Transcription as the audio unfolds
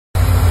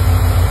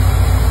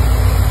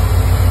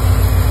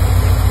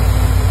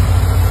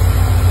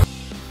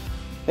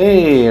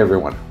Hey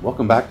everyone,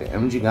 welcome back to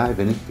MG Guy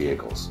Vintage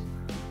Vehicles.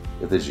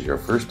 If this is your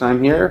first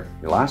time here,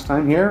 your last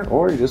time here,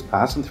 or you're just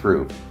passing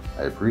through,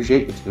 I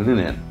appreciate you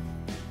tuning in.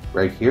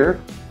 Right here,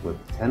 with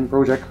 10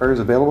 project cars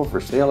available for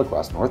sale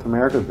across North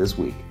America this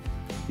week.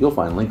 You'll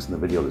find links in the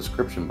video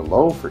description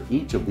below for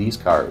each of these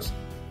cars.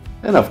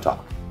 Enough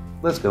talk,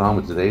 let's get on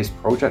with today's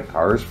project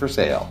cars for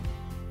sale.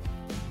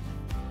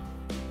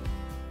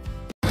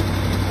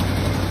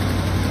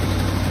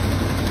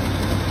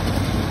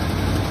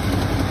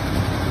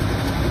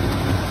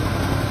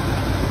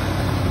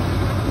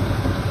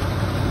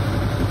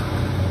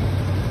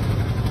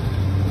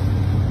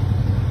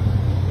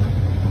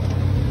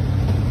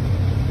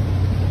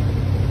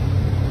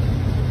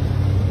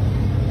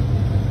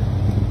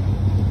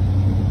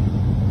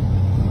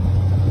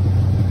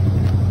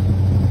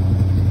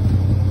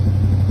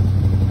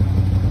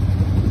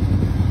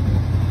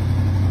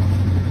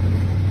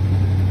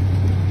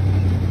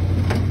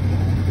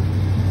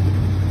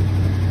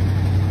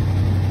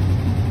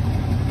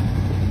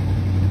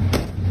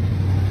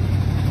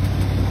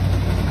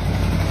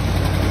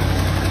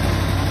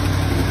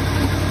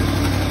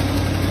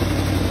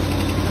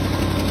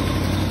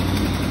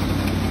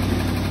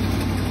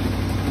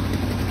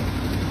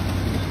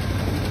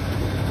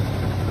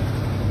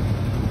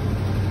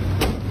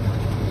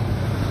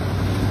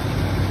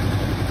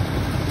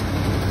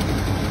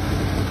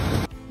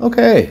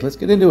 Okay, let's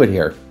get into it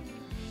here.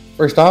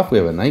 First off, we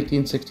have a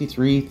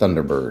 1963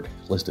 Thunderbird,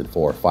 listed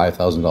for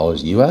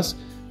 $5,000 US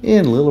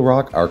in Little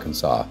Rock,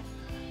 Arkansas.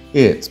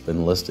 It's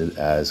been listed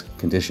as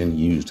condition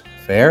used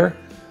fair,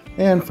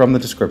 and from the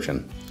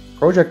description,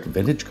 project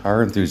vintage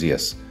car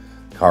enthusiasts.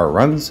 Car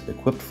runs,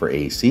 equipped for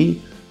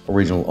AC,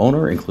 original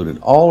owner included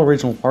all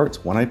original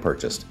parts when I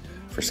purchased.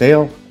 For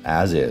sale,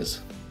 as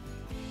is.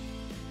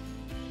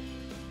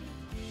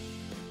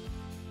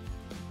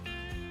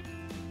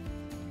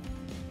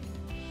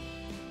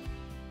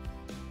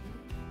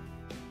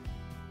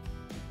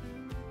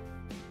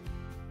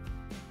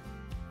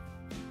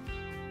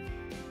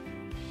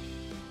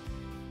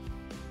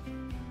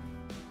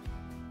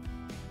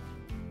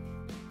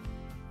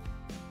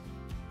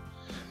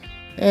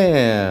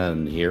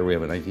 And here we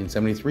have a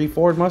 1973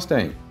 Ford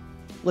Mustang,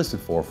 listed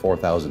for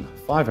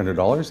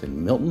 $4,500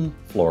 in Milton,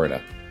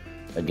 Florida.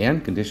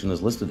 Again, condition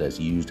is listed as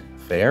used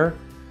fair,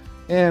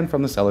 and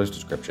from the seller's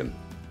description,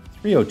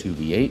 302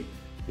 V8,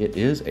 it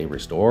is a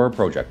restore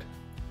project.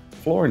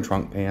 Floor and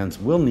trunk pans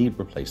will need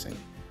replacing.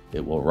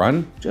 It will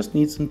run, just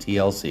needs some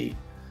TLC.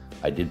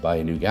 I did buy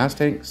a new gas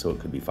tank so it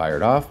could be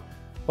fired off,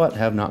 but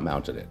have not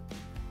mounted it.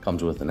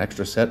 Comes with an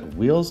extra set of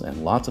wheels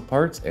and lots of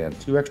parts and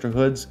 2 extra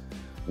hoods.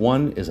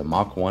 One is a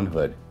Mach 1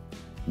 hood.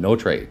 No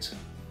trades.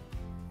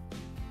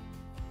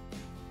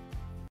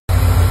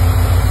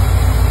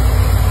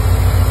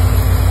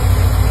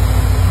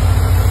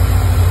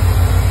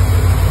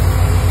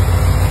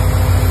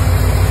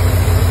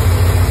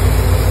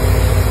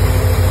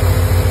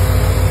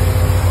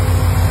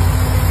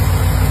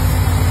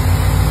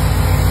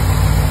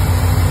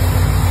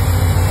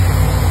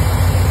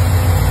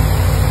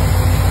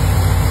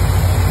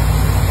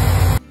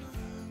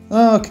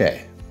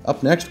 Okay.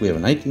 Up next, we have a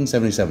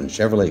 1977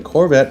 Chevrolet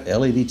Corvette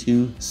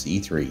L82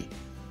 C3,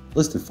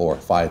 listed for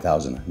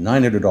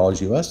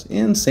 $5,900 US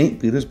in St.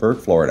 Petersburg,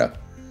 Florida.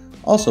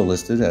 Also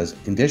listed as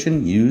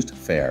condition used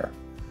fair.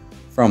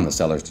 From the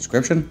seller's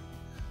description,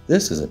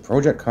 this is a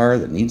project car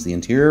that needs the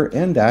interior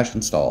and dash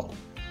installed.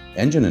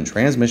 Engine and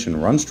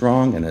transmission run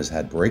strong and has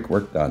had brake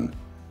work done.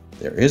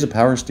 There is a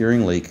power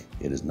steering leak,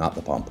 it is not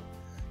the pump.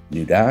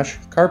 New dash,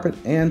 carpet,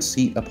 and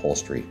seat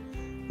upholstery.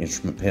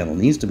 Instrument panel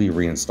needs to be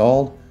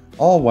reinstalled.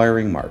 All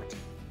wiring marked.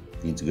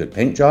 Needs a good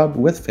paint job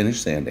with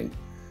finish sanding.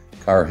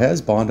 Car has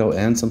Bondo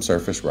and some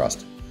surface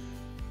rust.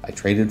 I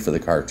traded for the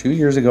car 2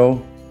 years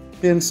ago.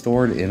 Been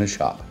stored in a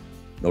shop.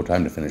 No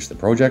time to finish the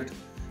project.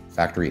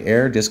 Factory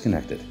air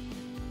disconnected.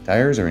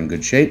 Tires are in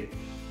good shape.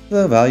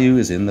 The value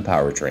is in the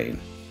powertrain.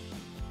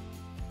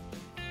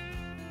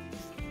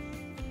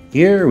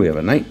 Here we have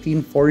a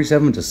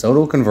 1947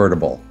 DeSoto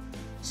convertible.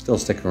 Still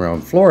sticking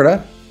around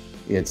Florida.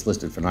 It's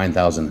listed for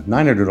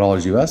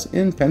 $9,900 US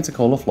in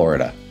Pensacola,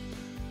 Florida.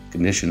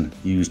 Condition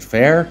used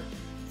fair,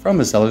 from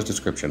the seller's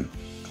description.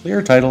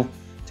 Clear title,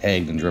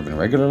 tagged and driven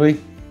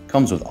regularly,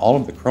 comes with all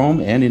of the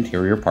chrome and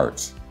interior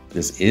parts.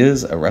 This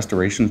is a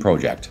restoration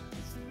project.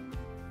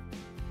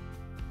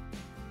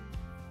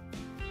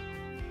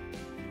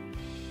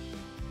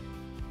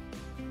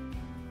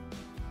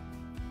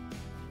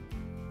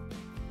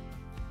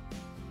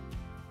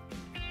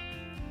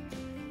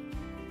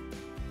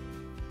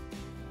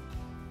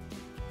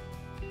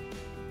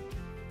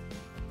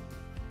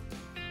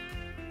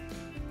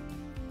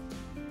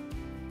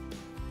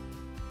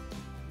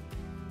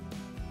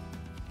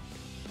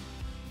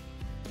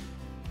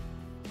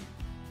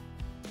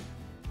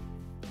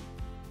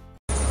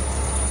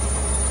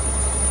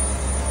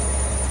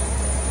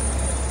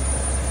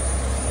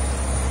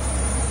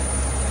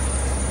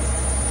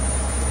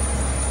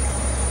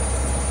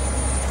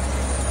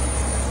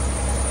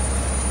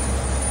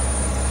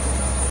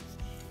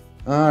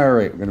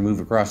 Alright, we're going to move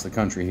across the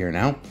country here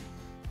now.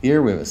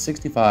 Here we have a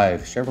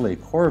 65 Chevrolet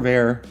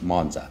Corvair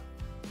Monza,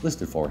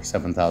 listed for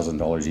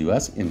 $7,000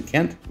 US in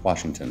Kent,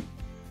 Washington.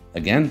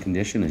 Again,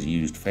 condition is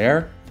used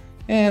fair,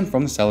 and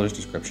from the seller's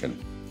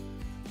description.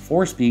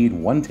 4-speed,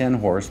 110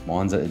 horse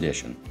Monza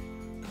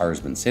edition.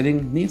 Car's been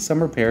sitting, needs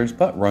some repairs,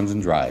 but runs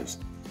and drives.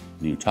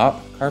 New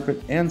top,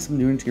 carpet, and some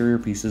new interior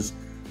pieces,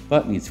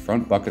 but needs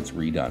front buckets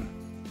redone.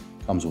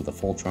 Comes with a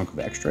full trunk of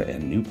extra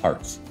and new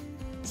parts.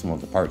 Some of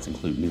the parts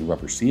include new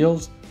rubber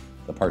seals,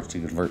 the parts to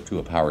convert to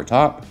a power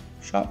top,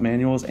 shop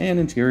manuals, and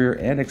interior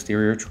and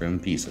exterior trim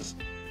pieces.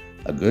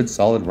 A good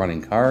solid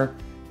running car,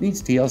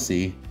 needs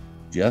TLC,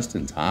 just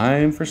in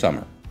time for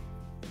summer.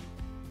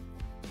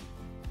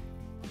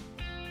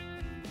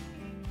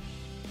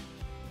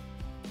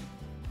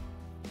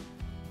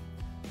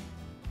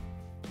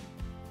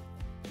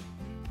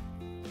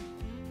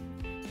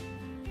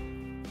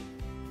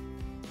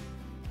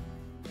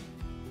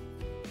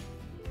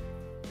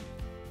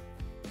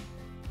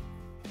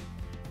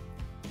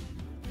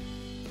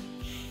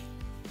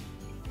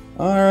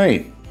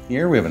 Alright,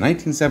 here we have a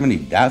 1970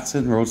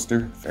 Datsun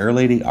Roadster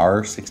Fairlady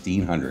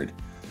R1600,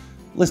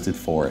 listed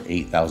for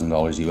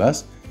 $8,000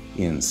 US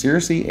in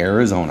Searcy,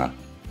 Arizona.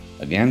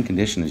 Again,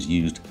 condition is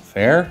used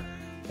fair,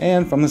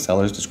 and from the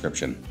seller's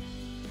description.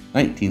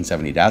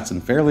 1970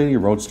 Datsun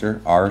Fairlady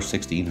Roadster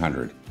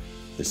R1600.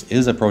 This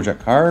is a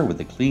project car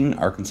with a clean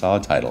Arkansas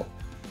title.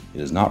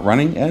 It is not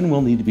running and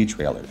will need to be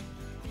trailered.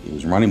 It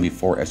was running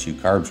before SU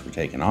carbs were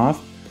taken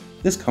off.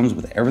 This comes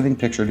with everything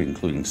pictured,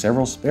 including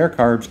several spare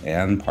carbs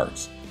and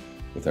parts.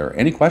 If there are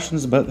any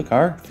questions about the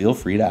car, feel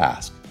free to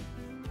ask.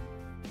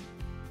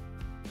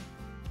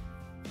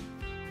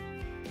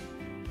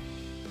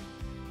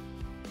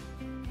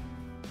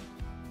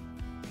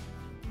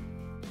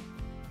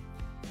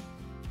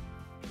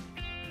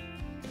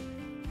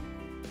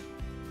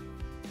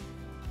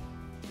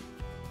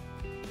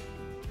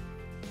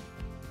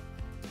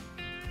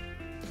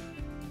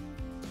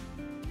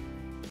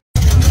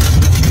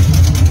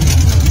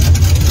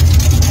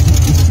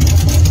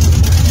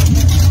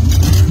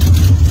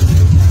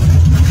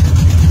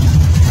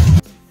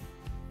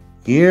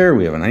 Here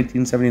we have a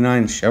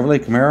 1979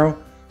 Chevrolet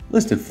Camaro,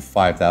 listed for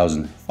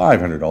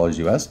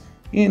 $5,500 US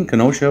in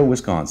Kenosha,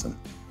 Wisconsin.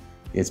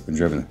 It's been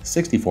driven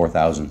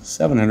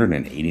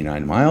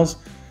 64,789 miles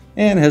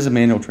and has a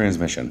manual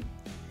transmission.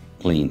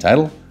 Clean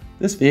title,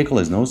 this vehicle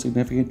has no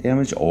significant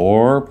damage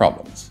or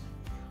problems.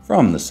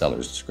 From the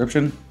seller's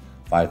description,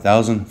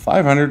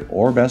 $5,500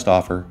 or best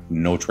offer,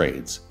 no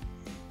trades.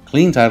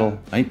 Clean title,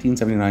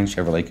 1979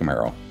 Chevrolet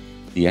Camaro.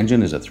 The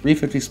engine is a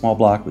 350 small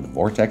block with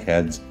Vortec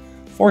heads,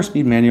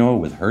 4-speed manual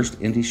with Hurst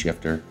Indy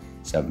shifter,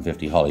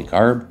 750 Holley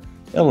carb,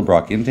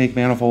 Edelbrock intake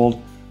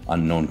manifold,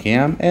 unknown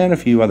cam, and a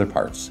few other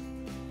parts.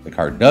 The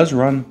car does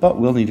run, but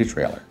will need a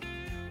trailer.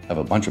 Have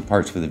a bunch of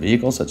parts for the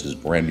vehicle, such as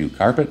brand new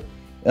carpet,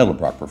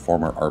 Edelbrock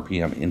Performer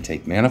RPM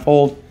intake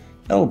manifold,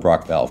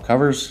 Edelbrock valve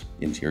covers,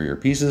 interior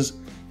pieces,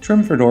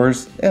 trim for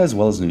doors, as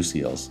well as new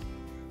seals.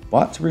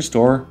 Bought to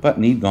restore, but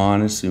need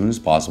gone as soon as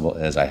possible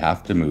as I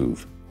have to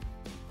move.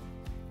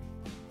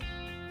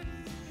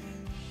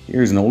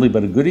 Here's an oldie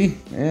but a goodie,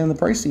 and the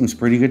price seems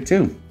pretty good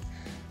too.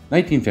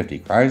 1950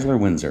 Chrysler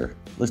Windsor,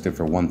 listed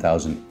for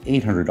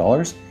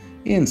 $1,800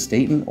 in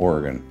Staten,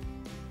 Oregon.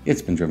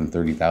 It's been driven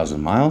 30,000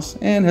 miles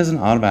and has an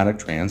automatic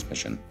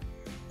transmission.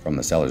 From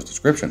the seller's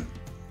description,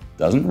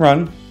 doesn't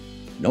run,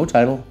 no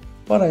title,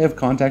 but I have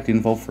contact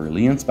info for a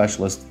lien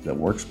specialist that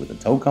works with the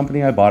tow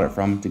company I bought it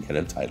from to get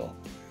a title.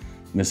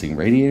 Missing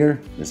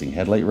radiator, missing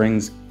headlight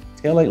rings,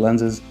 taillight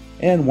lenses,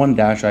 and one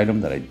dash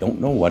item that I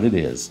don't know what it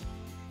is.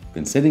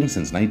 Been sitting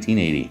since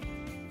 1980.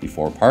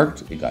 Before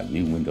parked, it got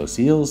new window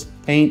seals,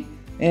 paint,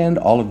 and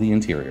all of the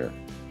interior.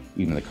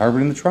 Even the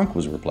carpet in the trunk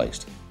was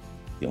replaced.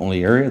 The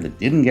only area that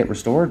didn't get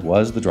restored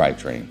was the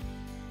drivetrain.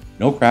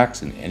 No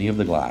cracks in any of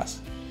the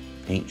glass.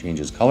 Paint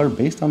changes color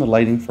based on the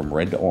lighting from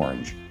red to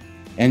orange.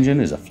 Engine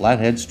is a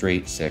flathead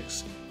straight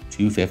 6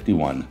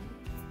 251.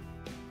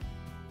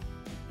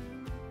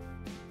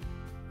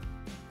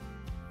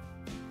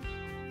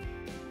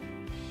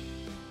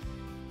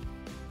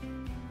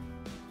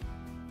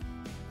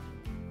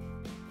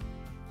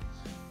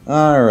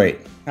 Alright,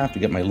 have to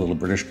get my little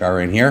British car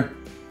in here.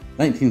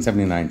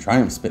 1979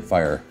 Triumph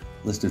Spitfire,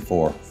 listed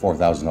for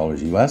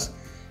 $4,000 US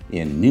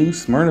in New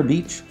Smyrna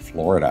Beach,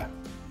 Florida.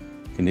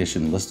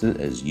 Condition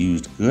listed as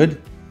used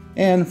good,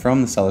 and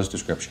from the seller's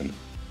description.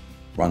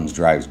 Runs,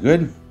 drives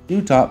good,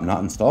 new top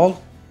not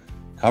installed,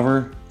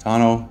 cover,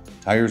 tonneau,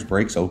 tires,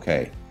 brakes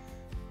okay.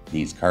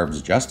 Needs carbs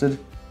adjusted,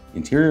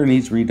 interior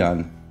needs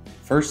redone,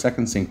 first,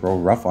 second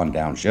synchro rough on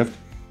downshift,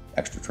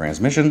 extra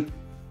transmission,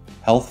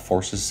 health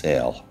forces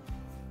sale.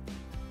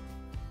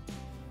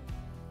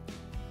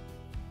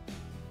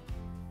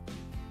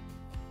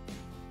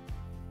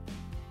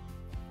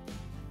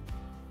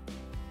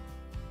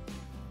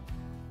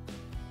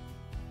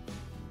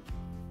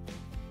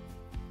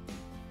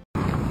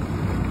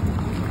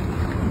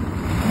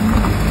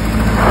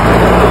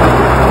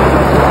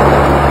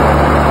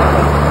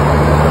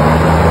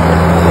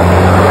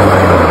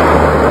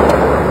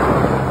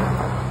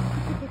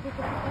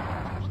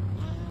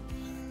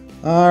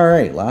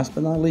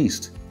 but not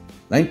least,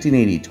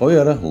 1980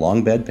 Toyota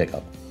long bed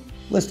pickup,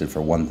 listed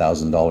for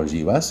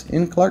 $1,000 US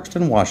in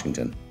Clarkston,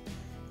 Washington.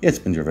 It's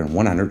been driven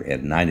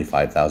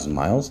 195,000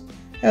 miles,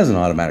 has an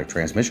automatic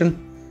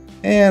transmission,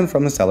 and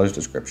from the seller's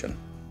description,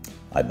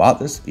 I bought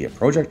this to be a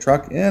project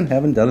truck and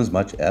haven't done as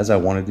much as I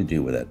wanted to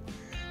do with it.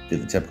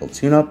 Did the typical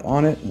tune-up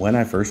on it when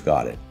I first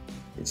got it.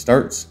 It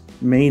starts,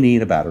 may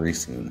need a battery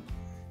soon.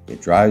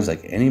 It drives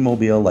like any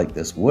mobile like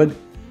this would,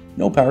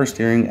 no power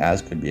steering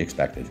as could be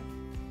expected.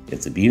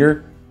 It's a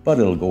beater, but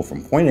it'll go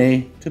from point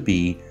A to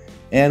B,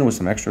 and with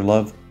some extra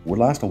love, would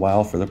last a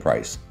while for the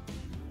price.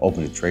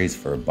 Open to trades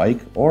for a bike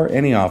or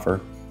any offer.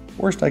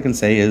 Worst I can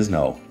say is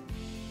no.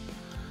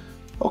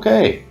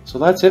 Okay, so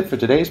that's it for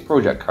today's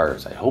project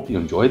cars. I hope you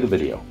enjoyed the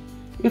video.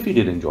 If you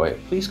did enjoy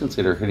it, please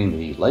consider hitting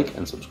the like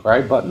and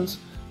subscribe buttons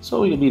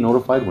so you'll be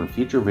notified when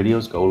future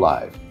videos go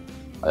live.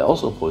 I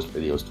also post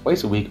videos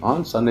twice a week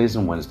on Sundays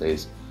and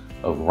Wednesdays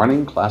of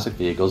running classic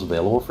vehicles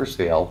available for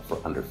sale for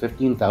under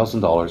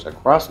 $15,000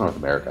 across North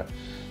America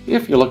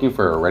if you're looking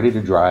for a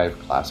ready-to-drive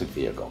classic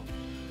vehicle.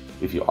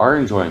 If you are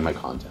enjoying my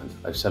content,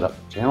 I've set up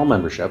channel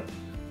membership.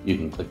 You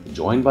can click the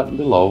join button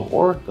below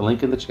or the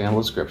link in the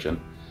channel description,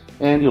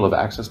 and you'll have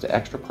access to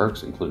extra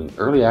perks including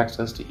early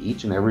access to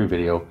each and every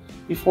video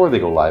before they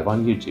go live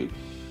on YouTube.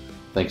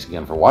 Thanks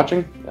again for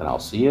watching, and I'll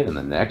see you in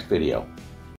the next video.